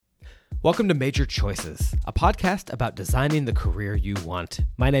Welcome to Major Choices, a podcast about designing the career you want.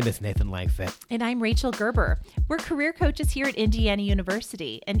 My name is Nathan Langfit. And I'm Rachel Gerber. We're career coaches here at Indiana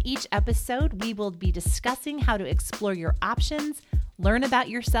University. And each episode, we will be discussing how to explore your options, learn about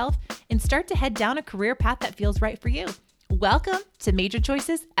yourself, and start to head down a career path that feels right for you. Welcome to Major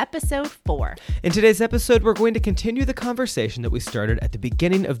Choices, Episode 4. In today's episode, we're going to continue the conversation that we started at the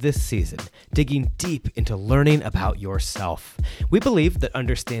beginning of this season, digging deep into learning about yourself. We believe that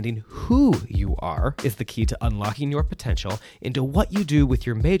understanding who you are is the key to unlocking your potential into what you do with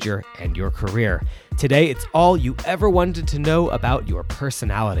your major and your career. Today, it's all you ever wanted to know about your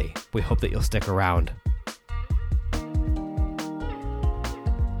personality. We hope that you'll stick around.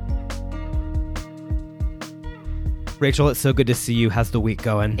 Rachel, it's so good to see you. How's the week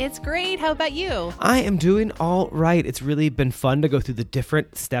going? It's great. How about you? I am doing all right. It's really been fun to go through the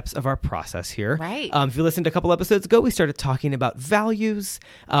different steps of our process here. Right. If you listened a couple episodes ago, we started talking about values.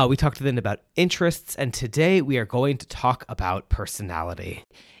 We talked then about interests. And today we are going to talk about personality.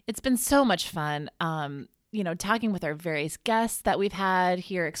 It's been so much fun. Talking with our various guests that we've had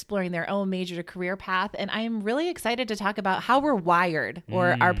here, exploring their own major to career path. And I am really excited to talk about how we're wired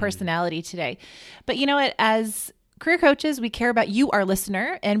or our personality today. But you know what? As career coaches, we care about you, our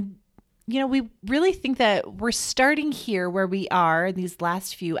listener. And, we really think that we're starting here where we are these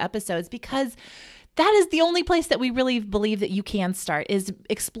last few episodes because that is the only place that we really believe that you can start is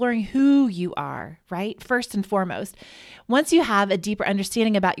exploring who you are, right? First and foremost. Once you have a deeper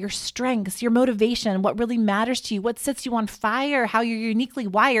understanding about your strengths, your motivation, what really matters to you, what sets you on fire, how you're uniquely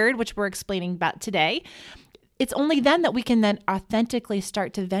wired, which we're explaining about today, it's only then that we can then authentically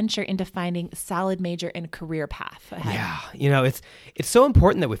start to venture into finding solid major and career path ahead. Yeah, it's so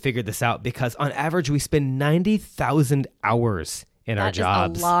important that we figured this out because on average we spend 90,000 hours in our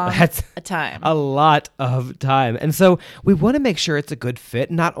jobs. That's a time. A lot of time. And so we want to make sure it's a good fit,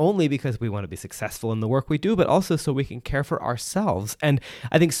 not only because we want to be successful in the work we do, but also so we can care for ourselves. And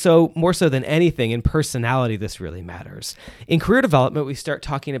I think so more so than anything in personality, this really matters. In career development, we start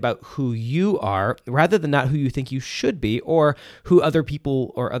talking about who you are rather than not who you think you should be or who other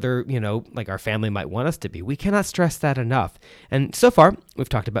people or other, like our family might want us to be. We cannot stress that enough. And so far, we've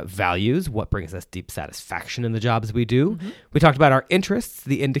talked about values, what brings us deep satisfaction in the jobs we do. Mm-hmm. We talked about our interests,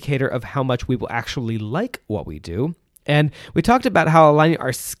 the indicator of how much we will actually like what we do. And we talked about how aligning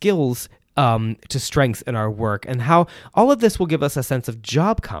our skills to strengths in our work and how all of this will give us a sense of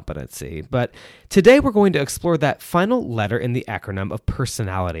job competency. But today we're going to explore that final letter in the acronym of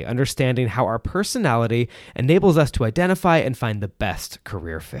personality, understanding how our personality enables us to identify and find the best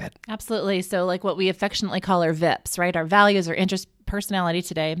career fit. Absolutely. So like what we affectionately call our VIPs, right? Our values, our interests, personality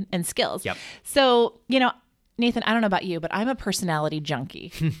today, and skills. Yep. So, Nathan, I don't know about you, but I'm a personality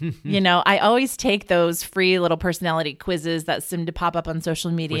junkie. I always take those free little personality quizzes that seem to pop up on social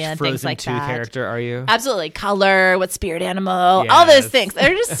media and things like Frozen 2 character are you? Absolutely. Color, what spirit animal, all those things.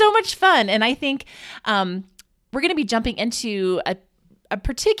 They're just so much fun. And I think we're going to be jumping into a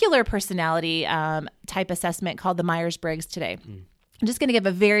particular personality type assessment called the Myers-Briggs today. I'm just going to give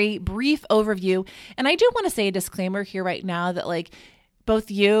a very brief overview. And I do want to say a disclaimer here right now that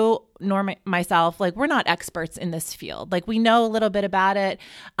both you nor myself, we're not experts in this field. We know a little bit about it.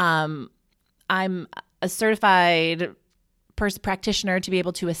 I'm a certified practitioner to be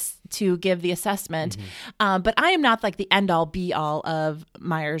able to give the assessment. Mm-hmm. But I am not the end all be all of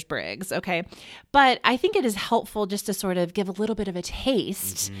Myers-Briggs. Okay. But I think it is helpful just to sort of give a little bit of a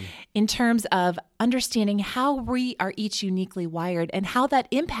taste in terms of understanding how we are each uniquely wired and how that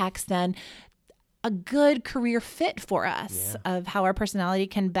impacts then a good career fit for us of how our personality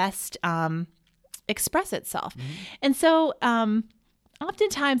can best express itself. Mm-hmm. And so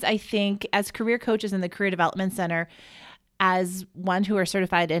oftentimes I think as career coaches in the Career Development Center, as one who are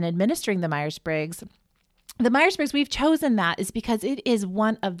certified in administering the Myers-Briggs, we've chosen that is because it is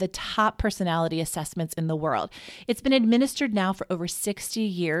one of the top personality assessments in the world. It's been administered now for over 60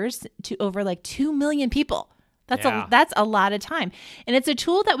 years to over 2 million people. That's a lot of time. And it's a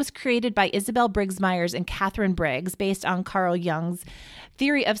tool that was created by Isabel Briggs Myers and Catherine Briggs based on Carl Jung's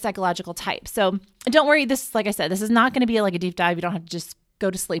theory of psychological types. So don't worry, like I said, this is not going to be a deep dive. You don't have to just go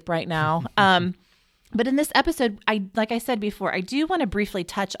to sleep right now. But in this episode, like I said before, I do want to briefly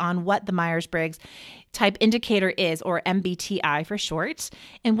touch on what the Myers-Briggs type indicator is, or MBTI for short,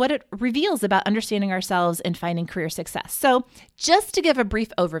 and what it reveals about understanding ourselves and finding career success. So just to give a brief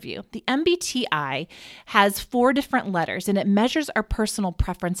overview, the MBTI has 4 different letters, and it measures our personal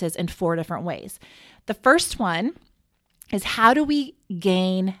preferences in 4 different ways. The first one is how do we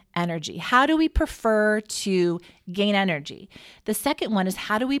gain energy? How do we prefer to gain energy? The second one is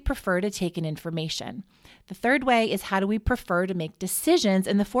how do we prefer to take in information? The third way is how do we prefer to make decisions?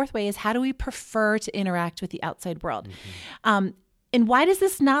 And the fourth way is how do we prefer to interact with the outside world? And why does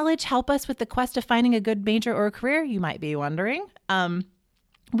this knowledge help us with the quest of finding a good major or a career, you might be wondering?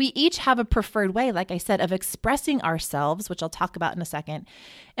 We each have a preferred way, like I said, of expressing ourselves, which I'll talk about in a second.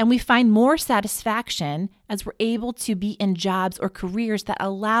 And we find more satisfaction as we're able to be in jobs or careers that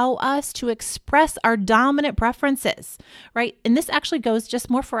allow us to express our dominant preferences, right? And this actually goes just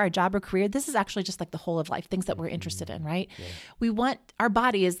more for our job or career. This is actually just like the whole of life, things that we're interested in, right? Yeah. We want, our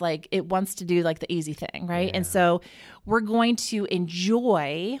body is like, it wants to do like the easy thing, right? Yeah. And so we're going to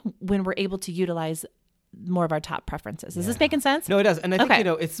enjoy when we're able to utilize more of our top preferences. Is this making sense? No, it does. And I think,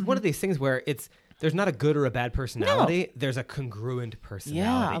 it's one of these things where there's not a good or a bad personality. No. There's a congruent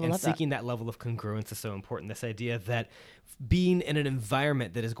personality. And seeking that level of congruence is so important. This idea that being in an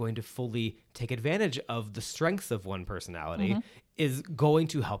environment that is going to fully take advantage of the strengths of one personality is going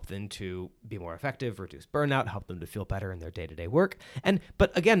to help them to be more effective, reduce burnout, help them to feel better in their day-to-day work.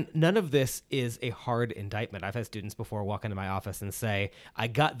 But again, none of this is a hard indictment. I've had students before walk into my office and say, I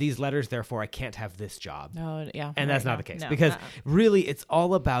got these letters, therefore I can't have this job. And that's not the case, because really it's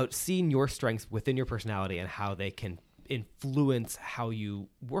all about seeing your strengths within your personality and how they can influence how you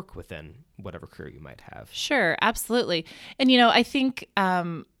work within whatever career you might have. Sure, absolutely. And I think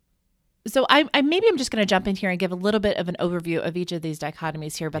so I'm just going to jump in here and give a little bit of an overview of each of these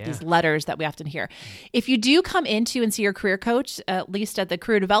dichotomies here about these letters that we often hear. If you do come into and see your career coach, at least at the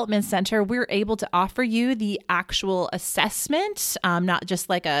Career Development Center, we're able to offer you the actual assessment, not just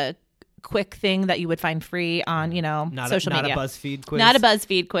like a quick thing that you would find free on, social media. Not a BuzzFeed quiz. Not a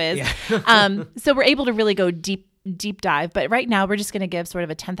BuzzFeed quiz. Yeah. So we're able to really go deep dive. But right now we're just going to give sort of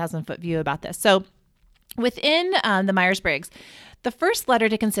a 10,000 foot view about this. So within the Myers-Briggs, the first letter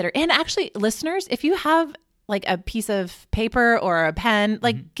to consider, and actually listeners, if you have like a piece of paper or a pen,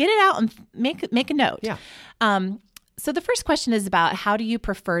 like get it out and make a note. Yeah. So the first question is about how do you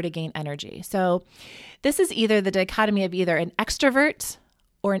prefer to gain energy? So this is either the dichotomy of either an extrovert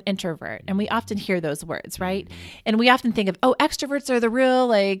or an introvert. And we often hear those words, right? And we often think of, extroverts are the real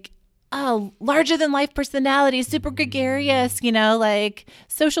larger than life personality, super gregarious, like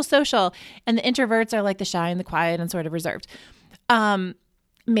social. And the introverts are like the shy and the quiet and sort of reserved.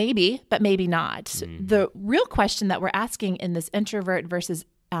 Maybe, but maybe not. The real question that we're asking in this introvert versus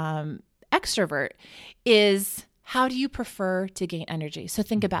extrovert is, how do you prefer to gain energy? So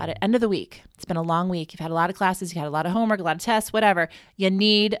think about it. End of the week. It's been a long week. You've had a lot of classes. You had a lot of homework, a lot of tests, whatever. You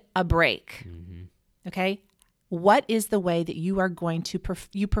need a break. Okay? What is the way that you are going to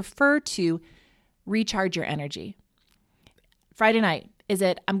you prefer to recharge your energy? Friday night. Is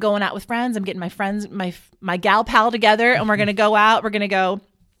it I'm going out with friends? I'm getting my friends, my gal pal together, and we're going to go out. We're going to go,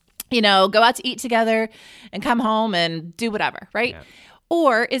 go out to eat together and come home and do whatever, right? Yeah.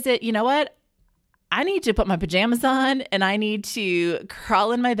 Or is it, what? I need to put my pajamas on and I need to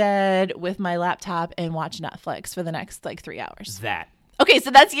crawl in my bed with my laptop and watch Netflix for the next 3 hours. Okay, so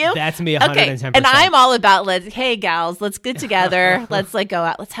that's you? That's me 110%. Okay. And I'm all about, hey, gals, let's get together. Let's go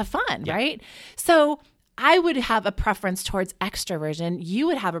out. Let's have fun, right? So I would have a preference towards extroversion. You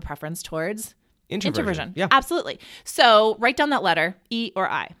would have a preference towards introversion. Yeah. Absolutely. So write down that letter, E or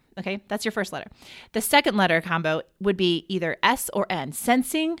I. Okay, that's your first letter. The second letter combo would be either S or N,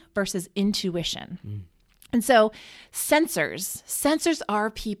 sensing versus intuition. And so sensors are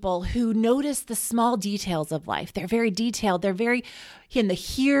people who notice the small details of life. They're very detailed. They're very in the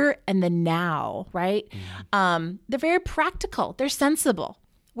here and the now, right? They're very practical. They're sensible.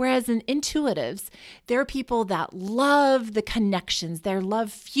 Whereas in intuitives, they're people that love the connections. They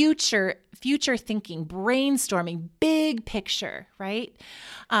love future thinking, brainstorming, big picture, right?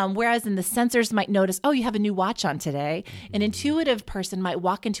 Whereas in the sensors might notice, you have a new watch on today. An intuitive person might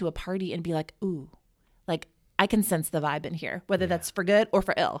walk into a party and be like, ooh, I can sense the vibe in here, whether that's for good or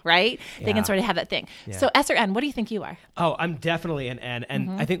for ill, right? Yeah. They can sort of have that thing. Yeah. So S or N, what do you think you are? Oh, I'm definitely an N. And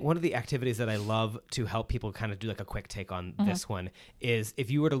I think one of the activities that I love to help people kind of do a quick take on this one is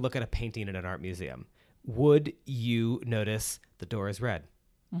if you were to look at a painting in an art museum, would you notice the door is red?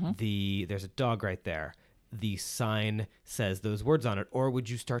 There's a dog right there. The sign says those words on it, or would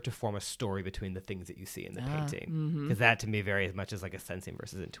you start to form a story between the things that you see in the painting? Because that to me very much is like a sensing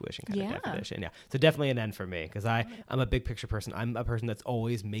versus intuition kind of definition. Yeah. So definitely an N for me, because I'm a big picture person. I'm a person that's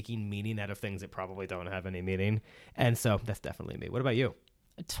always making meaning out of things that probably don't have any meaning. And so that's definitely me. What about you?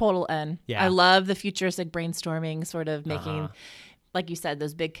 A total N. Yeah. I love the futuristic brainstorming, sort of making, like you said,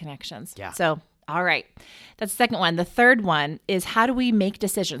 those big connections. Yeah. So, all right. That's the second one. The third one is how do we make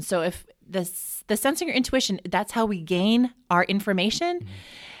decisions? So if the sensing or intuition, that's how we gain our information.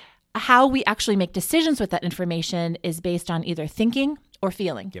 How we actually make decisions with that information is based on either thinking or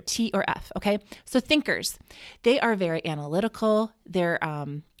feeling, T or F. Okay. So thinkers, they are very analytical.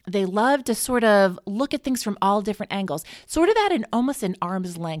 They love to sort of look at things from all different angles, sort of at almost an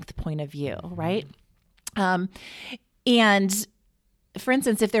arm's length point of view. Right. And for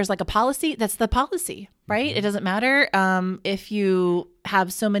instance, if there's like a policy, that's the policy, right? It doesn't matter if you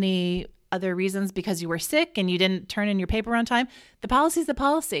have so many other reasons because you were sick and you didn't turn in your paper on time. The policy is the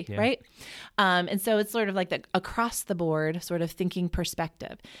policy, right? And so it's sort of like the across the board sort of thinking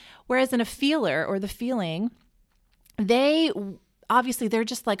perspective. Whereas in a feeler or the feeling, they're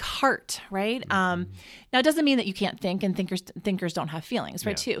just like heart, right? Now it doesn't mean that you can't think, and thinkers don't have feelings,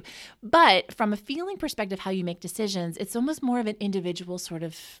 right? Too. But from a feeling perspective, how you make decisions, it's almost more of an individual sort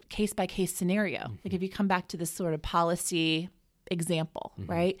of case by case scenario. Like if you come back to this sort of policy example,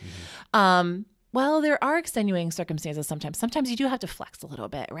 right? Well, there are extenuating circumstances sometimes. Sometimes you do have to flex a little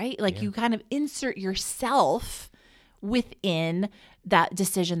bit, right? Like you kind of insert yourself within that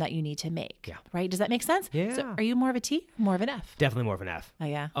decision that you need to make, right? Does that make sense? Yeah. So are you more of a T or more of an F? Definitely more of an F. Oh,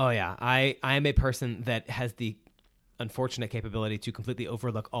 yeah. Oh, yeah. I am a person that has the unfortunate capability to completely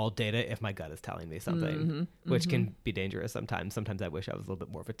overlook all data if my gut is telling me something, which can be dangerous sometimes. Sometimes I wish I was a little bit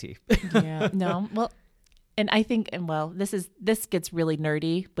more of a T. No. Well, and I think, this gets really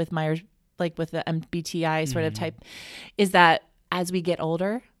nerdy with Myers, like with the MBTI sort of type, is that as we get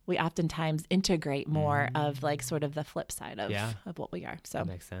older, we oftentimes integrate more of like sort of the flip side of what we are. So that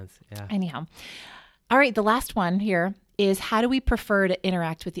makes sense. Yeah. Anyhow. All right. The last one here is, how do we prefer to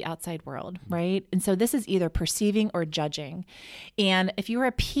interact with the outside world, right? And so this is either perceiving or judging. And if you're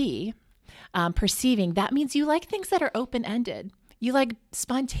a P, perceiving, that means you like things that are open-ended. You like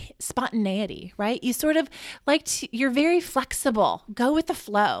spontaneity, right? You sort of you're very flexible, go with the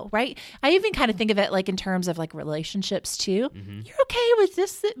flow, right? I even kind of think of it like in terms of like relationships too. You're okay with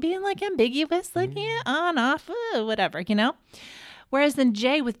this being like ambiguous, like on, off, whatever, Whereas then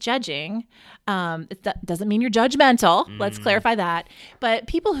J with judging, it doesn't mean you're judgmental. Let's clarify that. But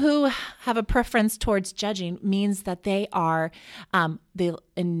people who have a preference towards judging means that they are, they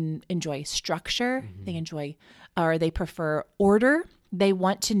enjoy structure. They enjoy, or they prefer order. They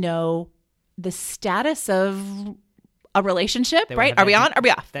want to know the status of a relationship, right? Are we on? Are we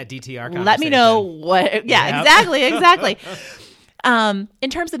off? That DTR conversation. Let me know what. Yeah, exactly. In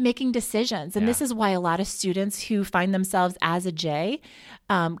terms of making decisions. And this is why a lot of students who find themselves as a J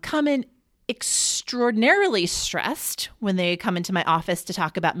come in extraordinarily stressed when they come into my office to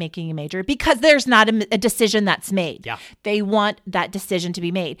talk about making a major, because there's not a decision that's made. Yeah. They want that decision to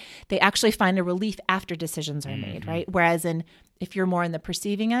be made. They actually find a relief after decisions are made, right? Whereas if you're more in the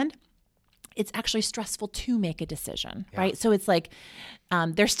perceiving end, it's actually stressful to make a decision, right? So it's like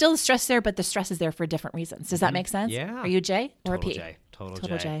there's still stress there, but the stress is there for different reasons. Does that make sense? Yeah. Are you a J or Total a P? J.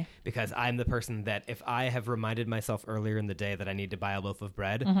 Total J. Because I'm the person that if I have reminded myself earlier in the day that I need to buy a loaf of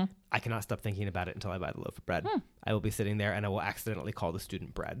bread, I cannot stop thinking about it until I buy the loaf of bread. I will be sitting there and I will accidentally call the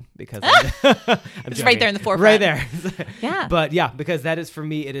student bread because it's right there in the forefront. Right there. Yeah. But because that is, for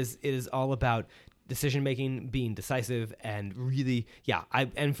me, it is all about decision making, being decisive, and really,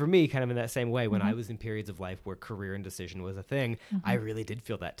 and for me, kind of in that same way, when I was in periods of life where career and decision was a thing, I really did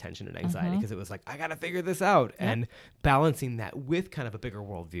feel that tension and anxiety because it was like, I got to figure this out. And balancing that with kind of a bigger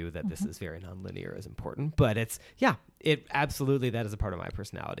worldview that this is very nonlinear is important. But it absolutely, that is a part of my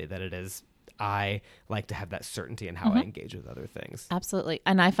personality, that it is, I like to have that certainty in how I engage with other things. Absolutely.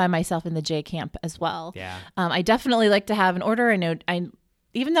 And I find myself in the J camp as well. Yeah. I definitely like to have an order.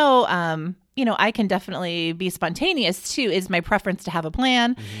 Even though, I can definitely be spontaneous too, is my preference to have a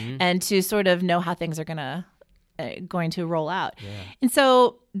plan and to sort of know how things are going to roll out. Yeah. And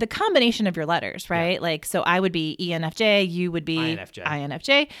so the combination of your letters, right? Yeah. Like, so I would be ENFJ, you would be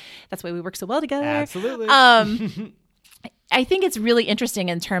INFJ. That's why we work so well together. Absolutely. I think it's really interesting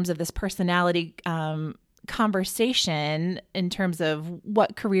in terms of this personality conversation in terms of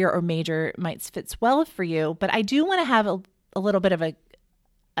what career or major might fits well for you. But I do want to have a little bit of like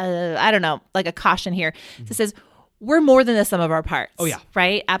a caution here. This says, we're more than the sum of our parts. Oh, yeah.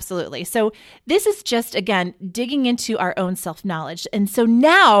 Right? Absolutely. So this is just, again, digging into our own self-knowledge. And so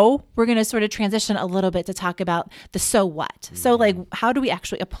now we're going to sort of transition a little bit to talk about the so what. So like, how do we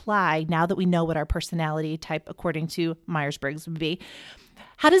actually apply, now that we know what our personality type, according to Myers-Briggs, would be?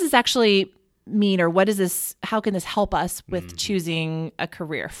 How does this actually mean, or how can this help us with choosing a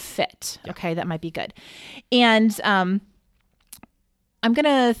career fit? Okay, that might be good. And I'm going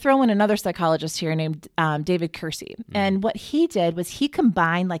to throw in another psychologist here named David Keirsey. And what he did was he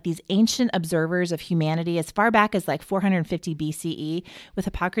combined like these ancient observers of humanity as far back as like 450 BCE with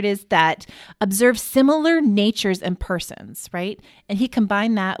Hippocrates that observed similar natures in persons, right? And he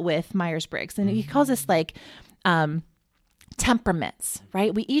combined that with Myers-Briggs. And he calls this like temperaments,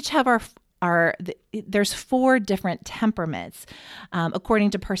 right? We each have there's 4 different temperaments according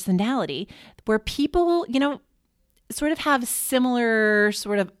to personality where people, sort of have similar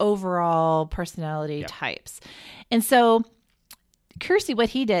sort of overall personality types. And so Keirsey, what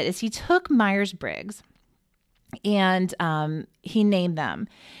he did is he took Myers-Briggs and he named them.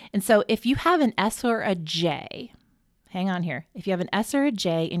 And so if you have an S or a J, hang on here. If you have an S or a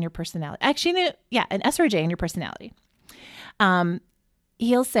J in your personality, actually, an S or a J in your personality,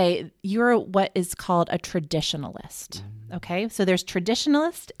 he'll say you're what is called a traditionalist. Okay, so there's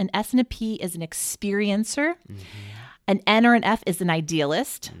traditionalist, an S and a P is an experiencer. An N or an F is an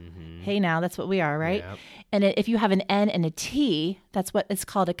idealist. Hey, now that's what we are, right? Yep. And if you have an N and a T, that's what is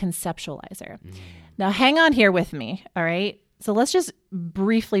called a conceptualizer. Now, hang on here with me, all right? So let's just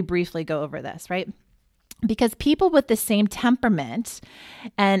briefly go over this, right? Because people with the same temperament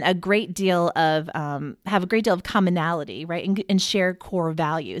and a great deal of have a great deal of commonality, right, and share core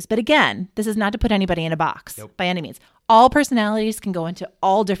values. But again, this is not to put anybody in a box by any means. All personalities can go into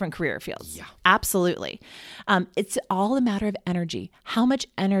all different career fields. Yeah. Absolutely. It's all a matter of energy. How much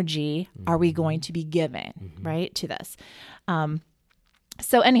energy are we going to be giving, right, to this?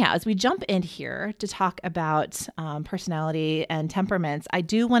 So anyhow, as we jump in here to talk about personality and temperaments, I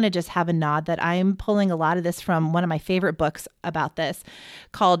do want to just have a nod that I'm pulling a lot of this from one of my favorite books about this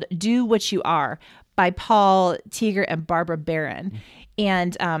called Do What You Are by Paul Teager and Barbara Barron.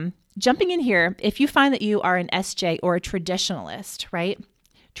 And jumping in here, if you find that you are an SJ or a traditionalist, right?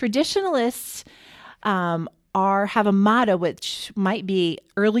 Traditionalists have a motto which might be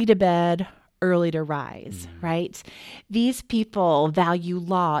early to bed, early to rise, right? These people value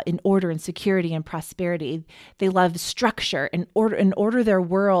law and order and security and prosperity. They love structure and order their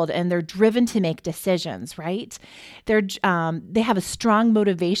world, and they're driven to make decisions, right? They have a strong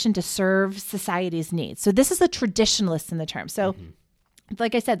motivation to serve society's needs. So this is a traditionalist in the term. So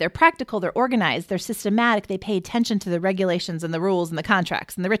like I said, they're practical, they're organized, they're systematic, they pay attention to the regulations and the rules and the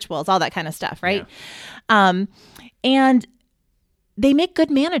contracts and the rituals, all that kind of stuff, right? Yeah. And they make good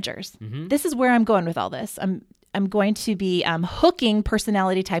managers. This is where I'm going with all this. I'm going to be hooking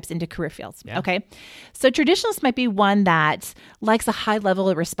personality types into career fields. Yeah. Okay. So traditionalists might be one that likes a high level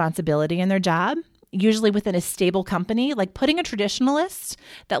of responsibility in their job, usually within a stable company. Like putting a traditionalist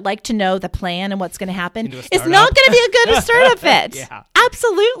that like to know the plan and what's going to happen is not going to be a good startup fit. Yeah.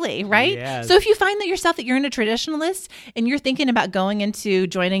 Absolutely. Right. Yes. So if you find that you're in a traditionalist and you're thinking about going into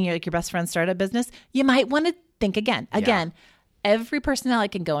joining your best friend's startup business, you might want to think again. Every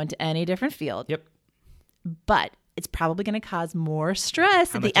personality can go into any different field. Yep. But it's probably going to cause more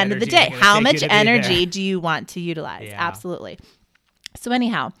stress at the end of the day. How much energy do you want to utilize? Yeah. Absolutely. So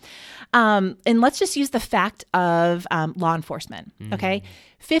anyhow, and let's just use the fact of law enforcement, okay?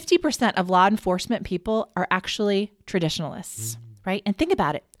 50% of law enforcement people are actually traditionalists, right? And think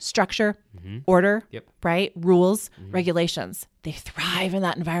about it. Structure, order, right? Rules, regulations. They thrive in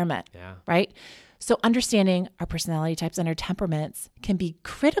that environment, right? So understanding our personality types and our temperaments can be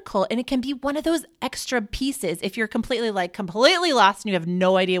critical, and it can be one of those extra pieces. If you're completely lost and you have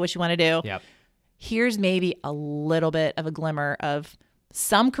no idea what you want to do, here's maybe a little bit of a glimmer of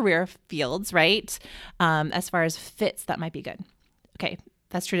some career fields, right? As far as fits, that might be good. Okay,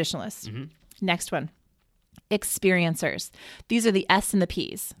 that's traditionalists. Next one, experiencers. These are the S and the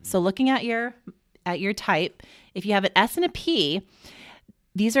Ps. So looking at your type, if you have an S and a P,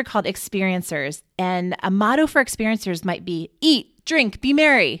 these are called experiencers. And a motto for experiencers might be eat, drink, be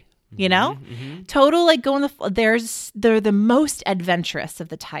merry, total, like go on they're the most adventurous of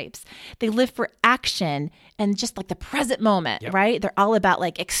the types. They live for action and just like the present moment, right? They're all about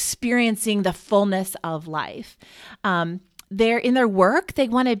like experiencing the fullness of life. They're in their work. They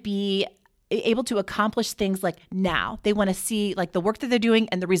want to be able to accomplish things like now. They want to see like the work that they're doing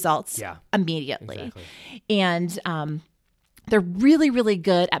and the results immediately. Exactly. And, they're really, really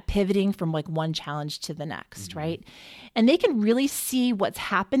good at pivoting from like one challenge to the next, right? And they can really see what's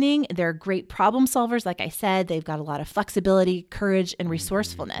happening. They're great problem solvers. Like I said, they've got a lot of flexibility, courage, and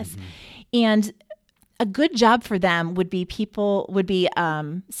resourcefulness. And a good job for them would be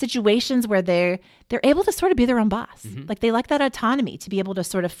situations where they're able to sort of be their own boss. Like they like that autonomy to be able to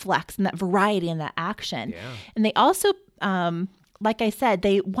sort of flex and that variety and that action. Yeah. And they also like I said,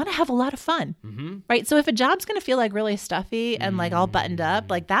 they want to have a lot of fun, right? So if a job's going to feel like really stuffy and like all buttoned up,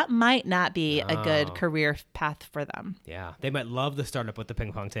 like that might not be a good career path for them. Yeah. They might love the startup with the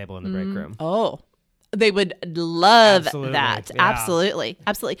ping pong table in the break room. Oh, they would love Absolutely. that. Yeah. Absolutely.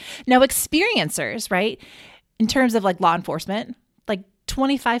 Absolutely. Now, experiencers, right? In terms of like law enforcement, like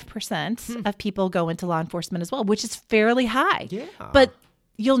 25% of people go into law enforcement as well, which is fairly high. Yeah. But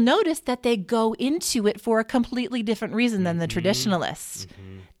you'll notice that they go into it for a completely different reason than the traditionalists.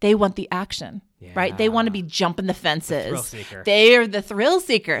 They want the action, right? They want to be jumping the fences. thrill seeker. They are the thrill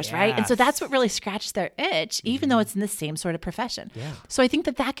seekers, right? And so Yes. that's what really scratches their itch, even though it's in the same sort of profession. Yeah. So I think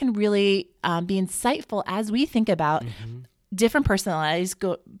that can really be insightful as we think about different personalities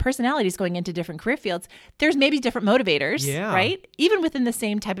going into different career fields. There's maybe different motivators, Yeah. right? Even within the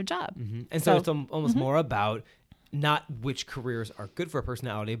same type of job. And so it's almost more about not which careers are good for a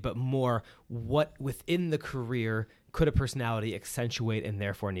personality, but more what within the career could a personality accentuate and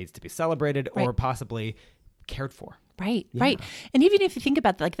therefore needs to be celebrated or possibly cared for. Right, right. And even if you think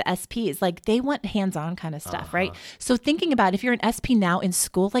about like the SPs, like they want hands-on kind of stuff, right? So thinking about if you're an SP now in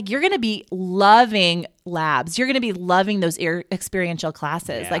school, like you're going to be loving labs. You're going to be loving those experiential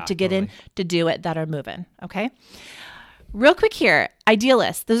classes, like to get in to do it that are moving, okay? Real quick here,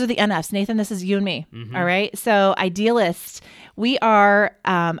 idealists. Those are the NFs. Nathan, this is you and me. All right. So idealists, we are,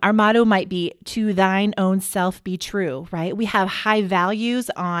 our motto might be to thine own self be true, right? We have high values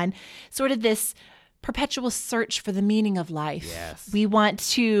on sort of this perpetual search for the meaning of life. Yes. We want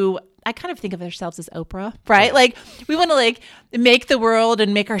to, I kind of think of ourselves as Oprah, right? Like we want to like make the world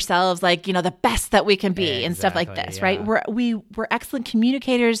and make ourselves like, you know, the best that we can be and stuff like this, right? We're excellent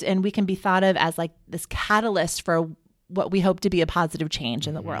communicators and we can be thought of as like this catalyst for what we hope to be a positive change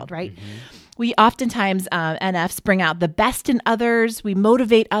in the world, right? We oftentimes, NFs bring out the best in others. We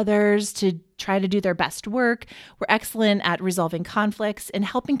motivate others to try to do their best work. We're excellent at resolving conflicts and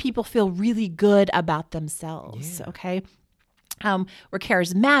helping people feel really good about themselves, okay? We're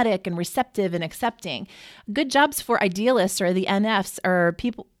charismatic and receptive and accepting. Good jobs for idealists or the NFs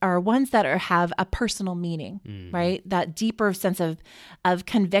are ones that have a personal meaning, right? That deeper sense of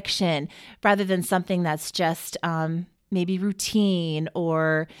conviction rather than something that's just maybe routine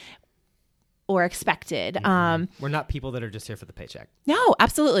or expected. We're not people that are just here for the paycheck. No,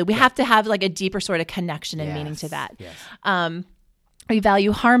 absolutely. We have to have like a deeper sort of connection and meaning to that. Yes. We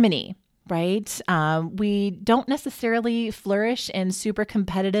value harmony, right? We don't necessarily flourish in super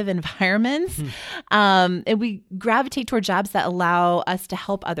competitive environments. And we gravitate toward jobs that allow us to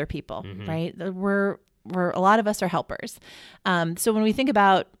help other people, right? We're a lot of us are helpers. So when we think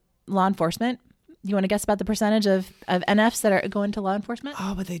about law enforcement, you want to guess about the percentage of NFs that are going to law enforcement?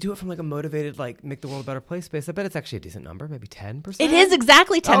 Oh, but they do it from like a motivated, like make the world a better place space. I bet it's actually a decent number, maybe 10%. It is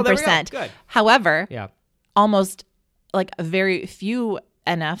exactly 10%. Oh, there we go. Good. However, Yeah. almost like very few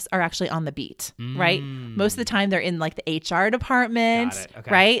NFs are actually on the beat, right? Most of the time they're in like the HR department, Got it.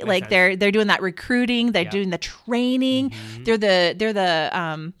 Okay. right? Makes Like sense. they're doing that recruiting, they're doing the training. They're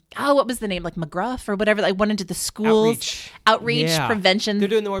the what was the name? Like McGruff or whatever. Like went into the schools, outreach, Yeah. prevention. They're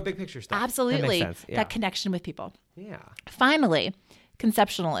doing the more big picture stuff. Absolutely. That makes sense. Yeah. That connection with people. Yeah. Finally,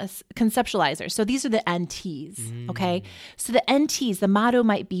 conceptualizers. So these are the NTs, okay? So the NTs, the motto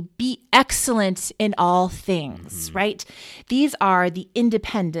might be excellent in all things, right? These are the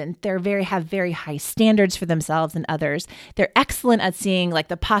independent. Have very high standards for themselves and others. They're excellent at seeing like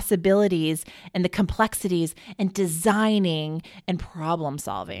the possibilities and the complexities and designing and problem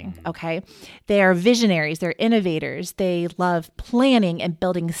solving, okay? They are visionaries. They're innovators. They love planning and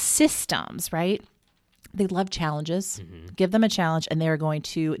building systems, right? They love challenges. Give them a challenge and they're going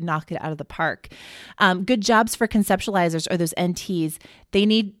to knock it out of the park. Good jobs for conceptualizers or those NTs. They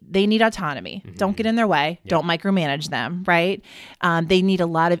need autonomy. Don't get in their way. Don't micromanage them, right? They need a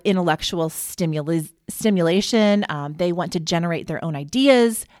lot of intellectual stimulation. They want to generate their own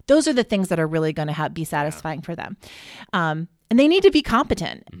ideas. Those are the things that are really going to be satisfying for them. And they need to be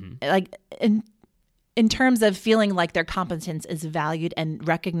competent. Like in terms of feeling like their competence is valued and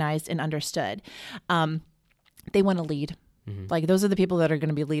recognized and understood. They want to lead. Like those are the people that are going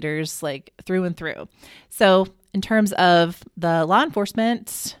to be leaders like through and through. So in terms of the law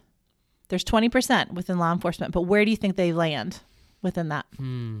enforcement, there's 20% within law enforcement, but where do you think they land within that?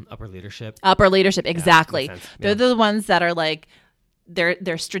 Upper leadership. Upper leadership, exactly. makes sense. They're the ones that are like,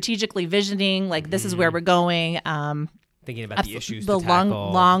 they're strategically visioning, like this is where we're going. Thinking about the issues the to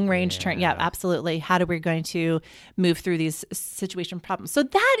tackle. long range turn. Yeah, absolutely. How are we going to move through these situation problems? So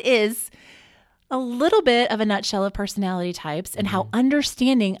that is a little bit of a nutshell of personality types and how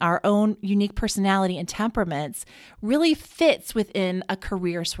understanding our own unique personality and temperaments really fits within a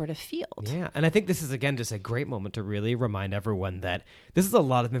career sort of field. Yeah. And I think this is, again, just a great moment to really remind everyone that this is a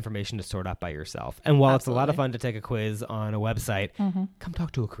lot of information to sort out by yourself. And while it's a lot of fun to take a quiz on a website, come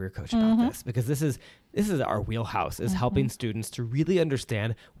talk to a career coach about this, because this is our wheelhouse, is helping students to really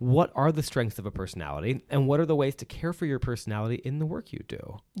understand what are the strengths of a personality and what are the ways to care for your personality in the work you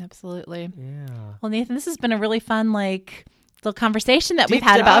do. Absolutely. Yeah. Well, Nathan, this has been a really fun, little conversation that we've Deep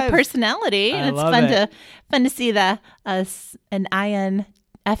had dive. about personality, and I it's love fun to see an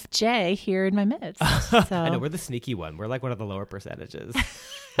INFJ here in my midst. So. I know, we're the sneaky one. We're like one of the lower percentages.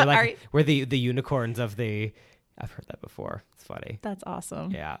 We're the unicorns of the. I've heard that before. It's funny. That's awesome.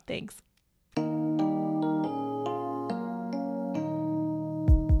 Yeah. Thanks.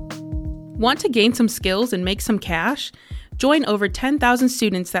 Want to gain some skills and make some cash? Join over 10,000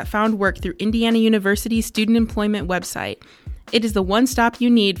 students that found work through Indiana University's student employment website. It is the one stop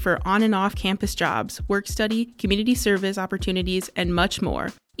you need for on and off campus jobs, work study, community service opportunities, and much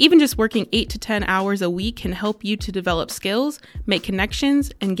more. Even just working 8 to 10 hours a week can help you to develop skills, make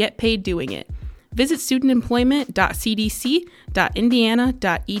connections, and get paid doing it. Visit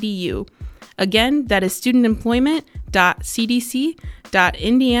studentemployment.cdc.indiana.edu. Again, that is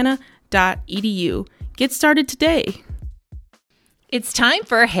studentemployment.cdc.indiana.edu. Get started today. It's time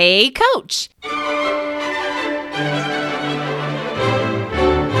for Hey Coach.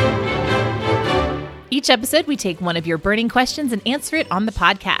 Each episode, we take one of your burning questions and answer it on the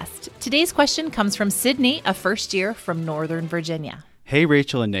podcast. Today's question comes from Sydney, a first year from Northern Virginia. Hey,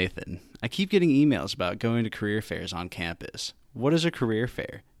 Rachel and Nathan. I keep getting emails about going to career fairs on campus. What is a career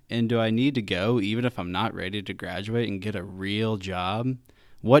fair? And do I need to go even if I'm not ready to graduate and get a real job?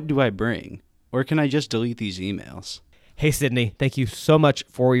 What do I bring? Or can I just delete these emails? Hey, Sydney, thank you so much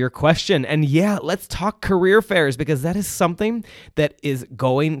for your question. And yeah, let's talk career fairs, because that is something that is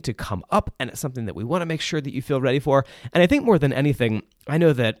going to come up, and it's something that we want to make sure that you feel ready for. And I think more than anything, I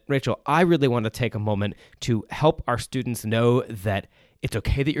know that, Rachel, I really want to take a moment to help our students know that it's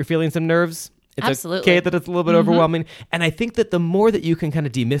okay that you're feeling some nerves. It's Absolutely. okay that it's a little bit overwhelming. And I think that the more that you can kind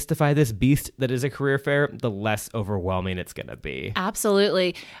of demystify this beast that is a career fair, the less overwhelming it's going to be.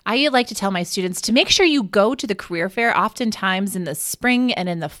 Absolutely. I like to tell my students to make sure you go to the career fair. Oftentimes in the spring and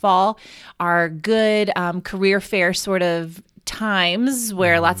in the fall are good career fair sort of times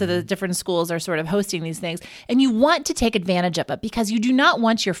where lots of the different schools are sort of hosting these things. And you want to take advantage of it, because you do not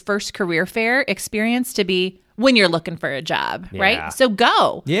want your first career fair experience to be when you're looking for a job, right? So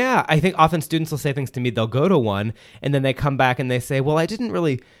go. Yeah. I think often students will say things to me, they'll go to one and then they come back and they say, well, I didn't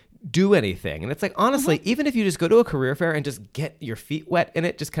really do anything. And it's like, honestly, even if you just go to a career fair and just get your feet wet in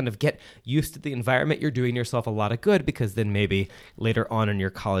it, just kind of get used to the environment, you're doing yourself a lot of good, because then maybe later on in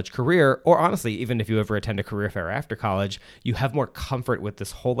your college career, or honestly, even if you ever attend a career fair after college, you have more comfort with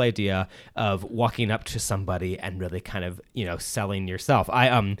this whole idea of walking up to somebody and really kind of, selling yourself.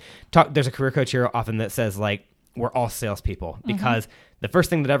 There's a career coach here often that says, like, we're all salespeople, because the first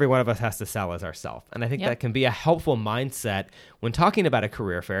thing that every one of us has to sell is ourselves. And I think that can be a helpful mindset when talking about a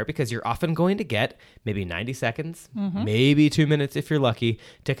career fair, because you're often going to get maybe 90 seconds, maybe 2 minutes if you're lucky,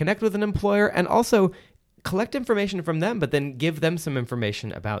 to connect with an employer and also collect information from them, but then give them some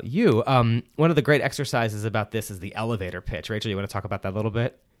information about you. One of the great exercises about this is the elevator pitch. Rachel, you want to talk about that a little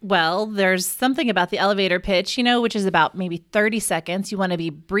bit? Well, there's something about the elevator pitch, which is about maybe 30 seconds. You want to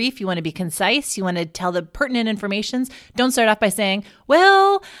be brief. You want to be concise. You want to tell the pertinent information. Don't start off by saying,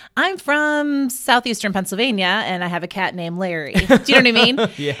 well, I'm from southeastern Pennsylvania and I have a cat named Larry. Do you know what I mean?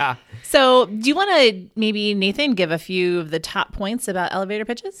 Yeah. So do you want to maybe, Nathan, give a few of the top points about elevator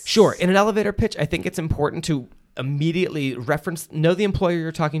pitches? Sure. In an elevator pitch, I think it's important to immediately know the employer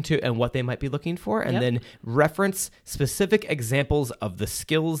you're talking to and what they might be looking for, and then reference specific examples of the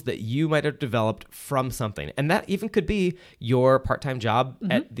skills that you might have developed from something. And that even could be your part-time job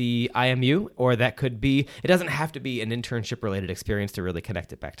at the IMU, or that could be, it doesn't have to be an internship related experience to really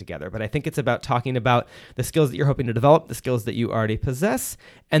connect it back together. But I think it's about talking about the skills that you're hoping to develop, the skills that you already possess,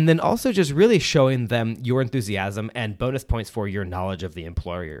 and then also just really showing them your enthusiasm and bonus points for your knowledge of the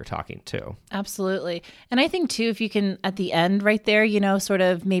employer you're talking to. Absolutely. And I think too, if you can at the end right there, sort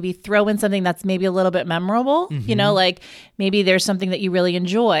of maybe throw in something that's maybe a little bit memorable, like maybe there's something that you really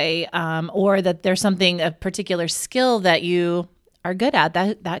enjoy, or that there's a particular skill that you are good at,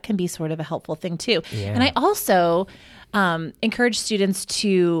 that can be sort of a helpful thing too. Yeah. And I also encourage students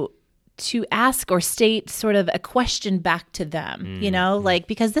to to ask or state sort of a question back to them, like,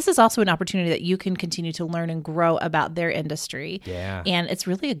 because this is also an opportunity that you can continue to learn and grow about their industry. Yeah. And it's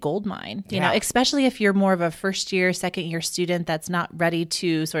really a gold mine, you know, especially if you're more of a first year, second year student that's not ready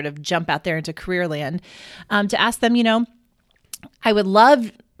to sort of jump out there into career land, to ask them, I would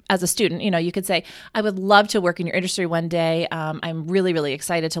love, as a student, you could say, I would love to work in your industry one day. I'm really, really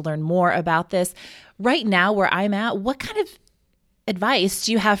excited to learn more about this. Right now, where I'm at, what kind of advice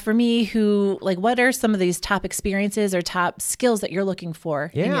do you have for me what are some of these top experiences or top skills that you're looking for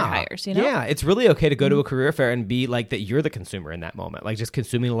in your hires? Yeah, it's really okay to go to a career fair and be like that you're the consumer in that moment, like just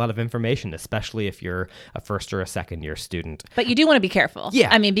consuming a lot of information, especially if you're a first or a second year student. But you do want to be careful. Yeah.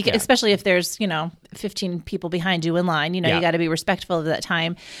 I mean, especially if there's, 15 people behind you in line, you got to be respectful of that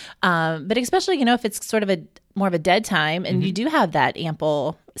time. But especially, if it's sort of more of a dead time and you do have that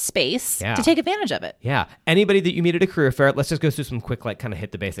ample space to take advantage of it. Yeah. Anybody that you meet at a career fair, let's just go through some quick, kind of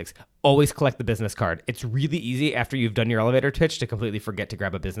hit the basics. Always collect the business card. It's really easy after you've done your elevator pitch to completely forget to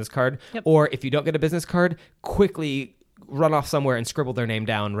grab a business card. Yep. Or if you don't get a business card, quickly run off somewhere and scribble their name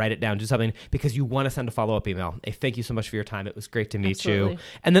down, write it down, do something, because you want to send a follow-up email. Hey, thank you so much for your time. It was great to meet you.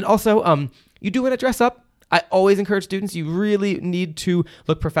 And then also, you do want to dress up. I always encourage students, you really need to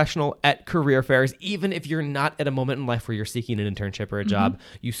look professional at career fairs. Even if you're not at a moment in life where you're seeking an internship or a job,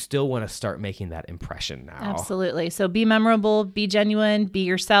 you still want to start making that impression now. Absolutely. So be memorable, be genuine, be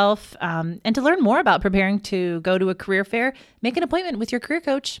yourself. And to learn more about preparing to go to a career fair, make an appointment with your career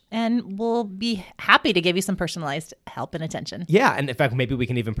coach, and we'll be happy to give you some personalized help and attention. Yeah. And in fact, maybe we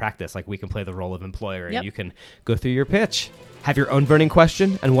can even practice. Like we can play the role of employer and you can go through your pitch. Have your own burning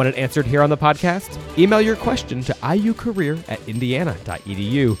question and want it answered here on the podcast? Email your question to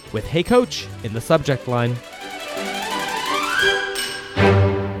iucareer@indiana.edu with "Hey Coach" in the subject line.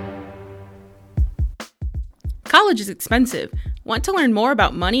 College is expensive. Want to learn more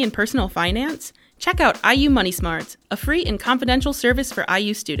about money and personal finance? Check out IU Money Smarts, a free and confidential service for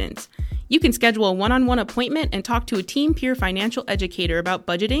IU students. You can schedule a one-on-one appointment and talk to a team peer financial educator about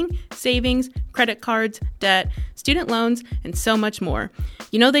budgeting, savings, credit cards, debt, student loans, and so much more.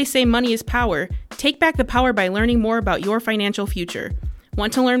 They say money is power. Take back the power by learning more about your financial future.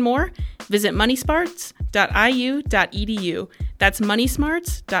 Want to learn more? Visit moneysmarts.iu.edu. That's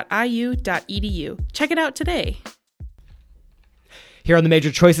moneysmarts.iu.edu. Check it out today. Here on the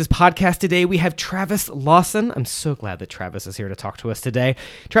Major Choices podcast today, we have Travis Lawson. I'm so glad that Travis is here to talk to us today.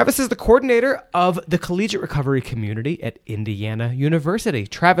 Travis is the coordinator of the Collegiate Recovery Community at Indiana University.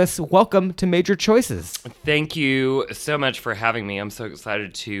 Travis, welcome to Major Choices. Thank you so much for having me. I'm so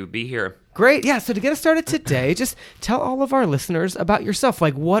excited to be here. Great. Yeah. So to get us started today, just tell all of our listeners about yourself.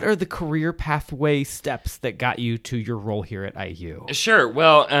 Like, what are the career pathway steps that got you to your role here at IU? Sure.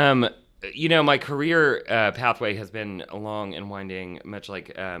 Well, my career pathway has been long and winding, much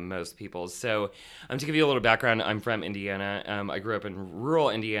like most people's. So to give you a little background, I'm from Indiana. I grew up in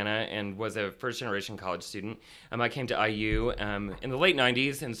rural Indiana and was a first-generation college student. I came to IU in the late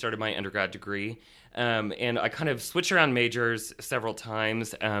 90s and started my undergrad degree. And I kind of switched around majors several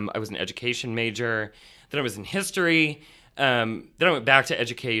times. I was an education major, then I was in history, then I went back to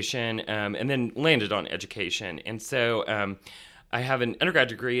education, and then landed on education. And so I have an undergrad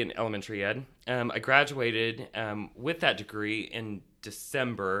degree in elementary ed. I graduated with that degree in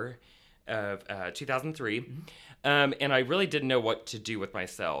December of 2003. And I really didn't know what to do with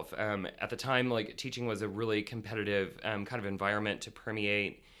myself. At the time, teaching was a really competitive kind of environment to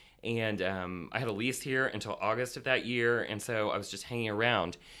permeate. And I had a lease here until August of that year, and so I was just hanging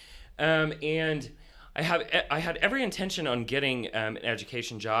around. And I had every intention on getting an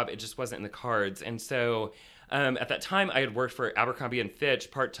education job. It just wasn't in the cards. And so at that time, I had worked for Abercrombie &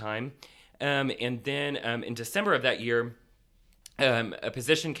 Fitch part-time. And then in December of that year, a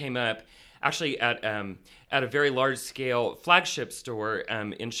position came up actually at a very large-scale flagship store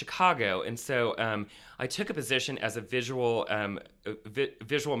in Chicago. And so I took a position as a visual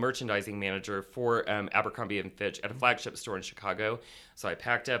merchandising manager for Abercrombie & Fitch at a flagship store in Chicago. So I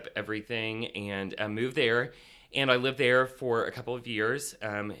packed up everything and moved there. And I lived there for a couple of years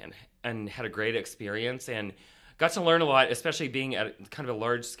and had a great experience and got to learn a lot, especially being at kind of a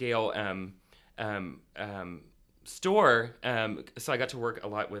large-scale store. So I got to work a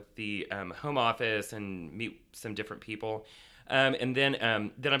lot with the home office and meet some different people. And then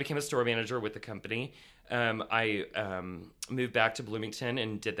I became a store manager with the company. I moved back to Bloomington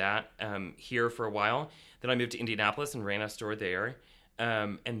and did that here for a while. Then I moved to Indianapolis and ran a store there.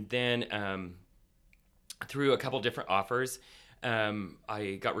 And then through a couple different offers,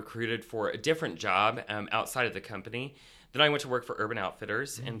 I got recruited for a different job outside of the company. Then I went to work for Urban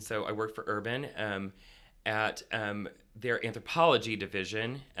Outfitters, and so I worked for Urban. at their anthropology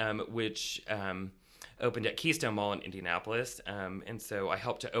division, which opened at Keystone Mall in Indianapolis. And so I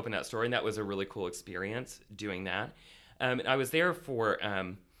helped to open that store, and that was a really cool experience doing that. And I was there for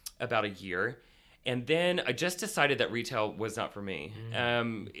about a year. And then I just decided that retail was not for me.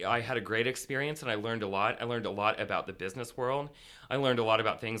 I had a great experience, and I learned a lot. I learned a lot about the business world. I learned a lot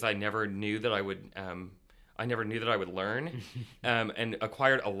about things I never knew that I would learn, and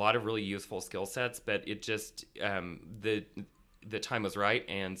acquired a lot of really useful skill sets. But it just the time was right,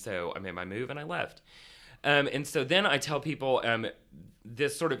 and so I made my move and I left. And so then I tell people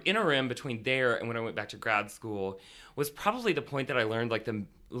this sort of interim between there and when I went back to grad school was probably the point that I learned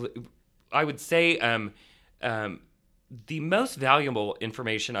I would say the most valuable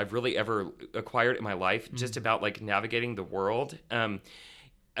information I've really ever acquired in my life, just about like navigating the world.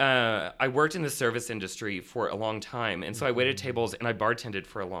 I worked in the service industry for a long time, and so I waited tables and I bartended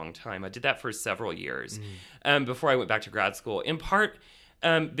for a long time. I did that for several years before I went back to grad school, in part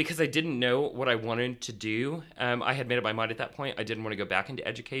because I didn't know what I wanted to do. I had made up my mind at that point. I didn't want to go back into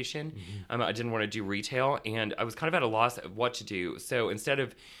education. I didn't want to do retail, and I was kind of at a loss of what to do. So instead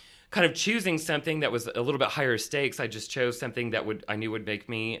of kind of choosing something that was a little bit higher stakes, I just chose something that I knew would make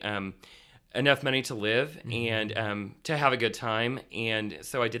me enough money to live and to have a good time. And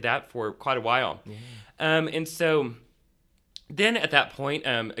so I did that for quite a while. And so then at that point,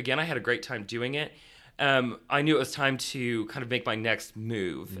 again, I had a great time doing it. I knew it was time to kind of make my next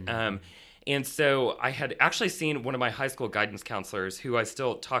move. And so I had actually seen one of my high school guidance counselors, who I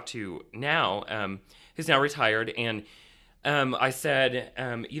still talk to now, who's now retired. And I said,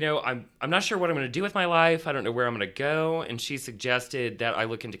 I'm not sure what I'm going to do with my life. I don't know where I'm going to go. And she suggested that I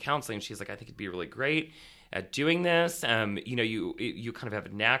look into counseling. She's like, I think it'd be really great at doing this. You kind of have a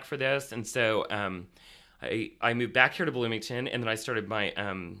knack for this. And so I moved back here to Bloomington, and then I started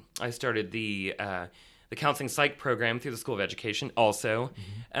the counseling psych program through the School of Education also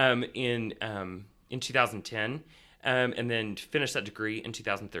in 2010, and then finished that degree in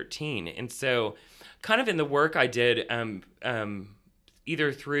 2013. And so kind of in the work I did,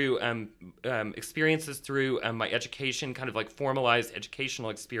 either through experiences through my education, kind of like formalized educational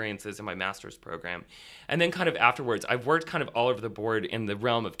experiences in my master's program. And then kind of afterwards, I've worked kind of all over the board in the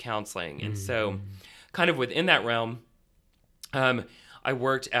realm of counseling. And so kind of within that realm, I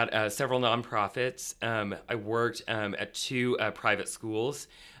worked at several nonprofits. I worked at 2 private schools.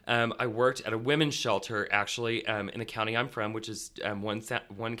 I worked at a women's shelter, actually, in the county I'm from, which is one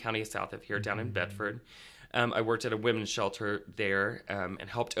county south of here, down in Bedford. I worked at a women's shelter there and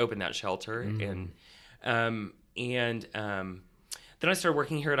helped open that shelter. And then I started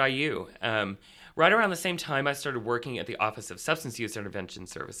working here at IU. Right around the same time, I started working at the Office of Substance Use Intervention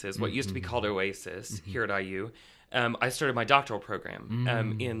Services, what used to be called OASIS here at IU. I started my doctoral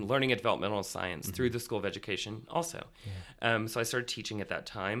program in learning and developmental science through the School of Education also. So I started teaching at that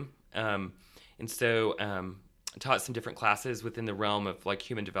time. And so I taught some different classes within the realm of like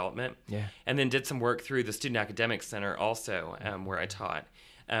human development. And then did some work through the Student Academic Center also, where I taught.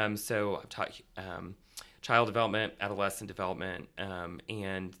 So I've taught child development, adolescent development,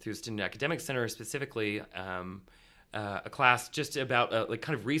 and through the Student Academic Center specifically, a class just about like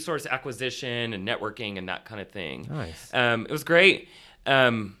kind of resource acquisition and networking and that kind of thing. Nice. It was great.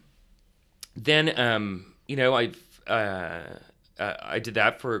 Then I did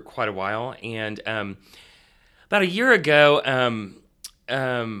that for quite a while, and about a year ago,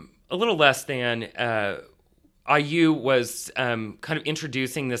 a little less than, IU was kind of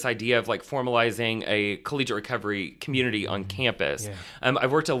introducing this idea of like formalizing a collegiate recovery community on campus.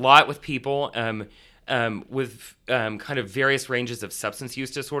 I've worked a lot with people with kind of various ranges of substance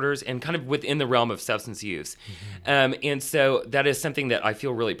use disorders and kind of within the realm of substance use. And so that is something that I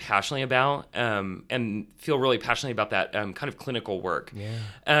feel really passionately about, and feel really passionately about that kind of clinical work.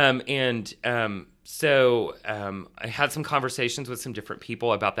 So I had some conversations with some different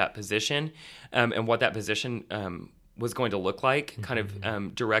people about that position and what that position was going to look like, kind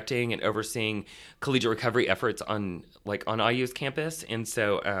of directing and overseeing collegiate recovery efforts on IU's campus. And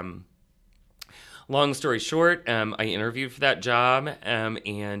so long story short, I interviewed for that job,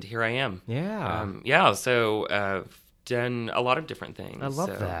 and here I am. So done a lot of different things. I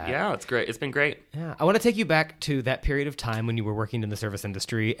love that. Yeah, it's great. It's been great. Yeah, I want to take you back to that period of time when you were working in the service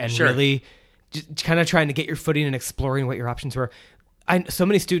industry and really just kind of trying to get your footing and exploring what your options were. So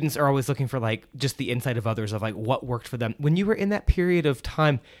many students are always looking for like just the insight of others of like what worked for them. When you were in that period of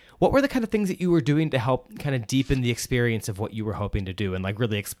time, what were the kind of things that you were doing to help kind of deepen the experience of what you were hoping to do and like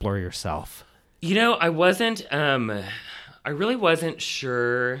really explore yourself? You know, I really wasn't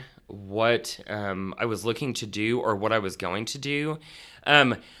sure what I was looking to do or what I was going to do.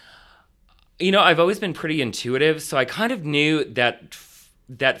 I've always been pretty intuitive, so I kind of knew that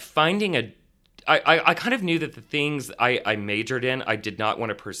finding I kind of knew that the things I majored in, I did not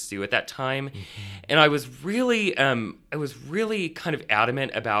want to pursue at that time. And I was really kind of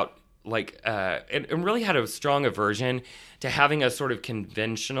adamant about and really had a strong aversion to having a sort of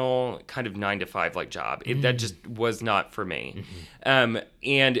conventional kind of 9-to-5 job. That just was not for me.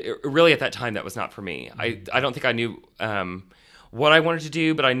 And really at that time, that was not for me. I don't think I knew what I wanted to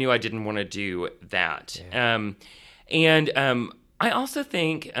do, but I knew I didn't want to do that. Yeah. I also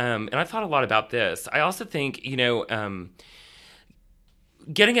think, and I've thought a lot about this, I also think,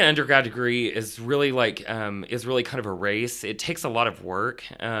 getting an undergrad degree is really kind of a race. It takes a lot of work.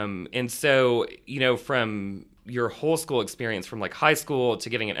 And so, from your whole school experience, from high school to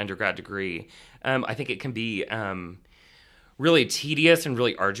getting an undergrad degree, I think it can be really tedious and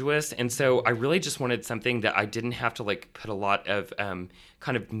really arduous. And so I really just wanted something that I didn't have to put a lot of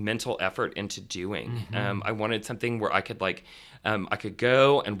kind of mental effort into doing. I wanted something where I could I could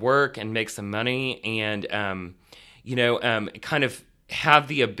go and work and make some money and, kind of have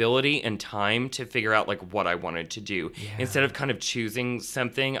the ability and time to figure out what I wanted to do instead of kind of choosing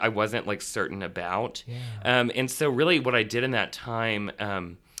something I wasn't certain about. And so really what I did in that time,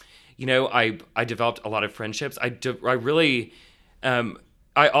 I developed a lot of friendships. I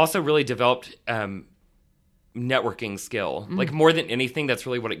also really developed networking skill. More than anything, that's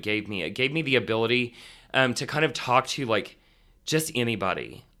really what it gave me. It gave me the ability to kind of talk to just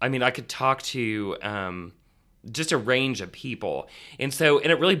anybody. I mean, I could talk to just a range of people. And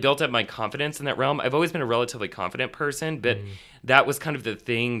it really built up my confidence in that realm. I've always been a relatively confident person, but that was kind of the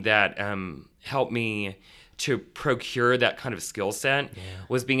thing that helped me to procure that kind of skill set,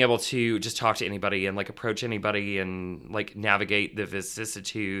 was being able to just talk to anybody and approach anybody and navigate the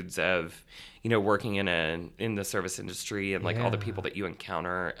vicissitudes of, working in the service industry and all the people that you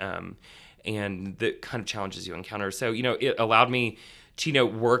encounter and the kind of challenges you encounter. So, it allowed me to,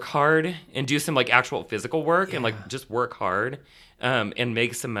 work hard and do some actual physical work and just work hard and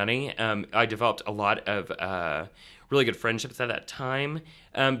make some money. I developed a lot of really good friendships at that time.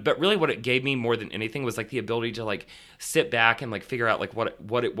 But really what it gave me more than anything was the ability to sit back and figure out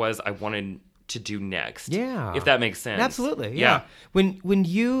what it was I wanted to do next. Yeah. If that makes sense. Absolutely. Yeah. When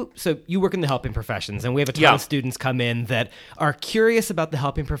you work in the helping professions, and we have a ton of students come in that are curious about the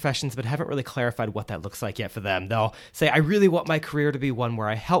helping professions but haven't really clarified what that looks like yet for them. They'll say, I really want my career to be one where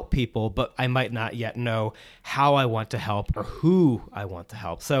I help people, but I might not yet know how I want to help or who I want to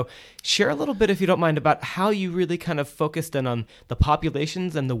help. So share a little bit, if you don't mind, about how you really kind of focused in on the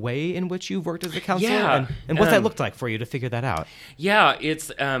populations and the way in which you've worked as a counselor and what that looked like for you to figure that out. Yeah,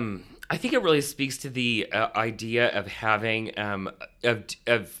 it's I think it really speaks to the idea of having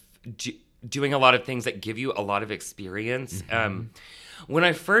doing a lot of things that give you a lot of experience. When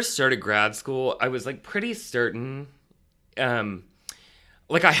I first started grad school, I was pretty certain, I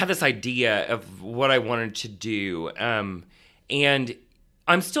had this idea of what I wanted to do, and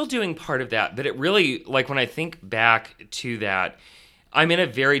I'm still doing part of that. But it really, when I think back to that, I'm in a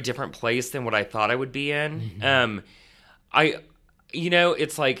very different place than what I thought I would be in.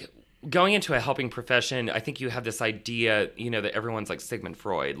 It's going into a helping profession, I think you have this idea, that everyone's like Sigmund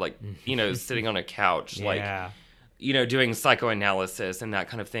Freud, sitting on a couch, doing psychoanalysis and that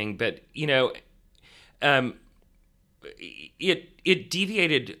kind of thing. But, it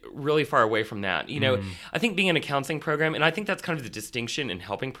deviated really far away from that. I think being in a counseling program, and I think that's kind of the distinction in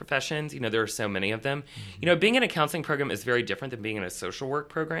helping professions, there are so many of them. Being in a counseling program is very different than being in a social work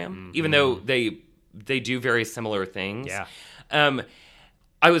program, even though they do very similar things.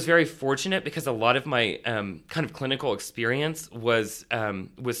 I was very fortunate because a lot of my kind of clinical experience was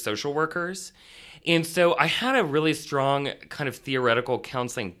with social workers. And so I had a really strong kind of theoretical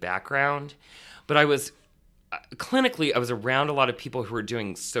counseling background, but I was clinically, I was around a lot of people who were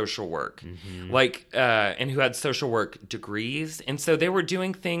doing social work, and who had social work degrees. And so they were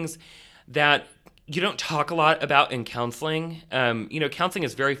doing things that you don't talk a lot about in counseling. Counseling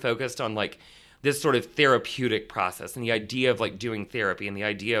is very focused on this sort of therapeutic process and the idea of doing therapy and the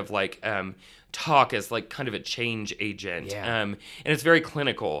idea of talk as kind of a change agent. And it's very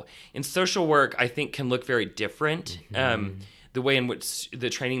clinical. And social work, I think, can look very different. The way in which the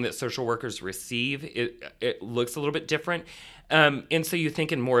training that social workers receive, it looks a little bit different. And so you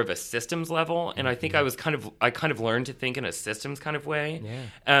think in more of a systems level. And I think I kind of learned to think in a systems kind of way.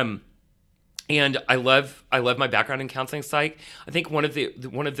 And I love my background in counseling psych. I think one of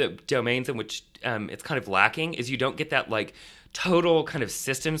the domains in which it's kind of lacking is you don't get that total kind of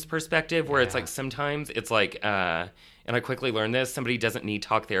systems perspective where it's sometimes it's and I quickly learned this, somebody doesn't need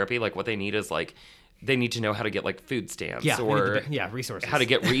talk therapy. What they need is they need to know how to get like food stamps or resources, how to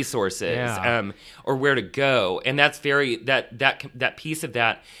get resources, or where to go. And that's very, that piece of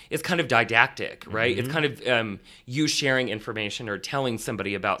that is kind of didactic, right? It's kind of you sharing information or telling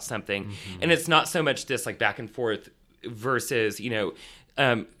somebody about something. And it's not so much this like back and forth versus,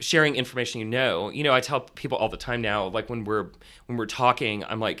 sharing information. I tell people all the time now, like when we're talking,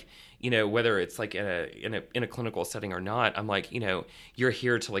 I'm like, whether it's like in a clinical setting or not, I'm like, you're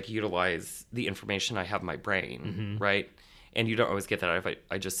here to like utilize the information I have in my brain, right? And you don't always get that if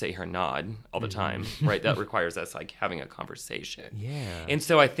I just sit here and nod all the time, right? That requires us like having a conversation. Yeah. And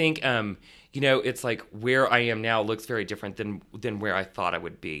so I think, it's like where I am now looks very different than where I thought I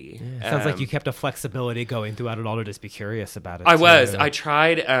would be. Yeah. Sounds like you kept a flexibility going throughout it all to just be curious about it. I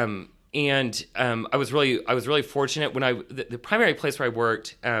tried, and I was really fortunate when the primary place where I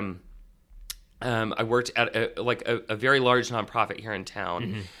worked. I worked at a very large nonprofit here in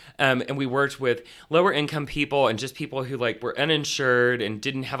town, and we worked with lower income people and just people who like were uninsured and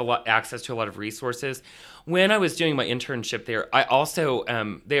didn't have access to a lot of resources. When I was doing my internship there, I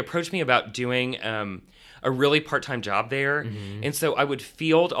also they approached me about doing a really part-time job there. And so I would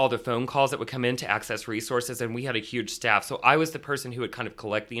field all the phone calls that would come in to access resources, and we had a huge staff. So I was the person who would kind of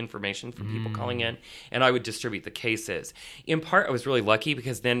collect the information from people calling in, and I would distribute the cases. In part, I was really lucky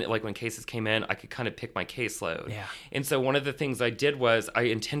because then like when cases came in, I could kind of pick my caseload. Yeah. And so one of the things I did was I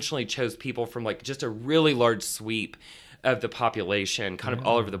intentionally chose people from like just a really large sweep of the population, kind of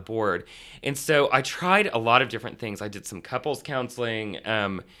all over the board. And so I tried a lot of different things. I did some couples counseling,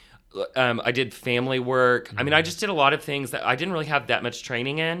 I did family work. I mean, I just did a lot of things that I didn't really have that much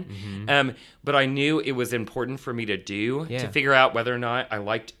training in, but I knew it was important for me to do to figure out whether or not I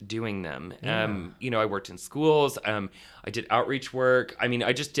liked doing them. I worked in schools. I did outreach work. I mean,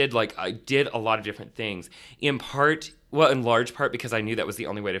 I did a lot of different things. In large part because I knew that was the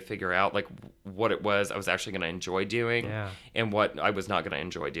only way to figure out like what it was I was actually going to enjoy doing and what I was not going to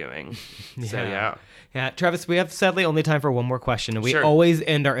enjoy doing. Yeah, Travis, we have sadly only time for one more question, and we always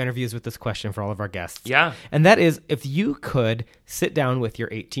end our interviews with this question for all of our guests. Yeah. And that is, if you could sit down with your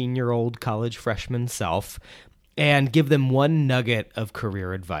 18-year-old college freshman self and give them one nugget of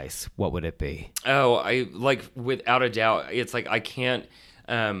career advice, what would it be? Oh, I like without a doubt, it's like I can't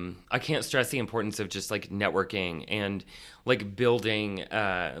stress the importance of just like networking and like building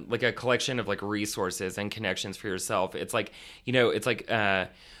like a collection of like resources and connections for yourself. It's like,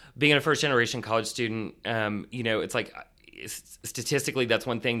 being a first generation college student, it's like statistically that's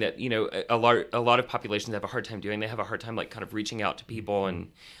one thing that, a lot of populations have a hard time doing. They have a hard time like kind of reaching out to people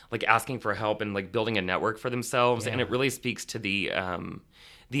and like asking for help and like building a network for themselves. And it really speaks to the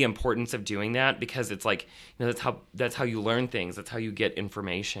importance of doing that, because it's like, that's how you learn things. That's how you get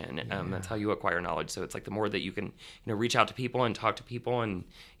information. That's how you acquire knowledge. So it's like the more that you can, reach out to people and talk to people and,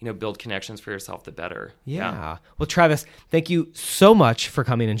 build connections for yourself, the better. Yeah. Well, Travis, thank you so much for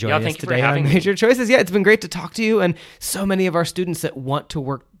coming and joining us today on Major Choices. Yeah, it's been great to talk to you, and so many of our students that want to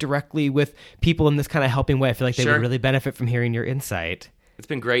work directly with people in this kind of helping way. I feel like they would really benefit from hearing your insight. It's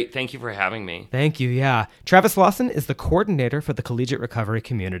been great. Thank you for having me. Thank you. Yeah. Travis Lawson is the coordinator for the collegiate recovery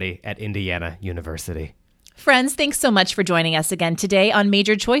community at Indiana University. Friends, thanks so much for joining us again today on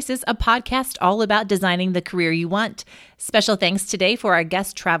Major Choices, a podcast all about designing the career you want. Special thanks today for our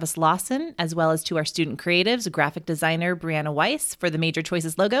guest, Travis Lawson, as well as to our student creatives, graphic designer Brianna Weiss for the Major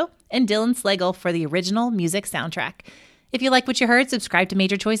Choices logo, and Dylan Slagle for the original music soundtrack. If you like what you heard, subscribe to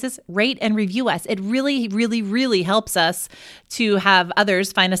Major Choices, rate and review us. It really, really, really helps us to have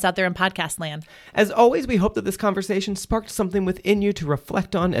others find us out there in podcast land. As always, we hope that this conversation sparked something within you to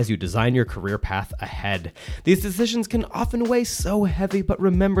reflect on as you design your career path ahead. These decisions can often weigh so heavy, but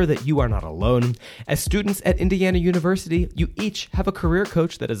remember that you are not alone. As students at Indiana University, you each have a career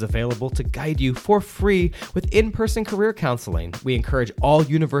coach that is available to guide you for free with in-person career counseling. We encourage all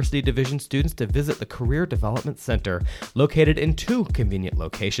University Division students to visit the Career Development Center, located in 2 convenient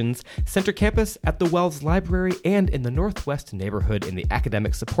locations, Center Campus at the Wells Library and in the Northwest neighborhood in the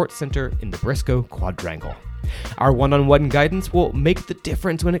Academic Support Center in the Briscoe Quadrangle. Our one-on-one guidance will make the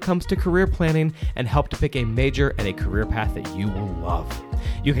difference when it comes to career planning and help to pick a major and a career path that you will love.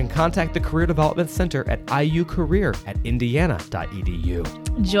 You can contact the Career Development Center at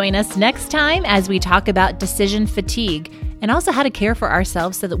iucareer@indiana.edu. Join us next time as we talk about decision fatigue and also how to care for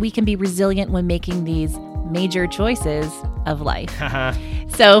ourselves so that we can be resilient when making these major choices of life.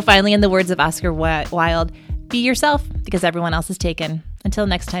 So finally, in the words of Oscar Wilde, be yourself because everyone else is taken. Until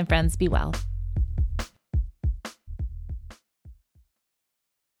next time, friends, be well.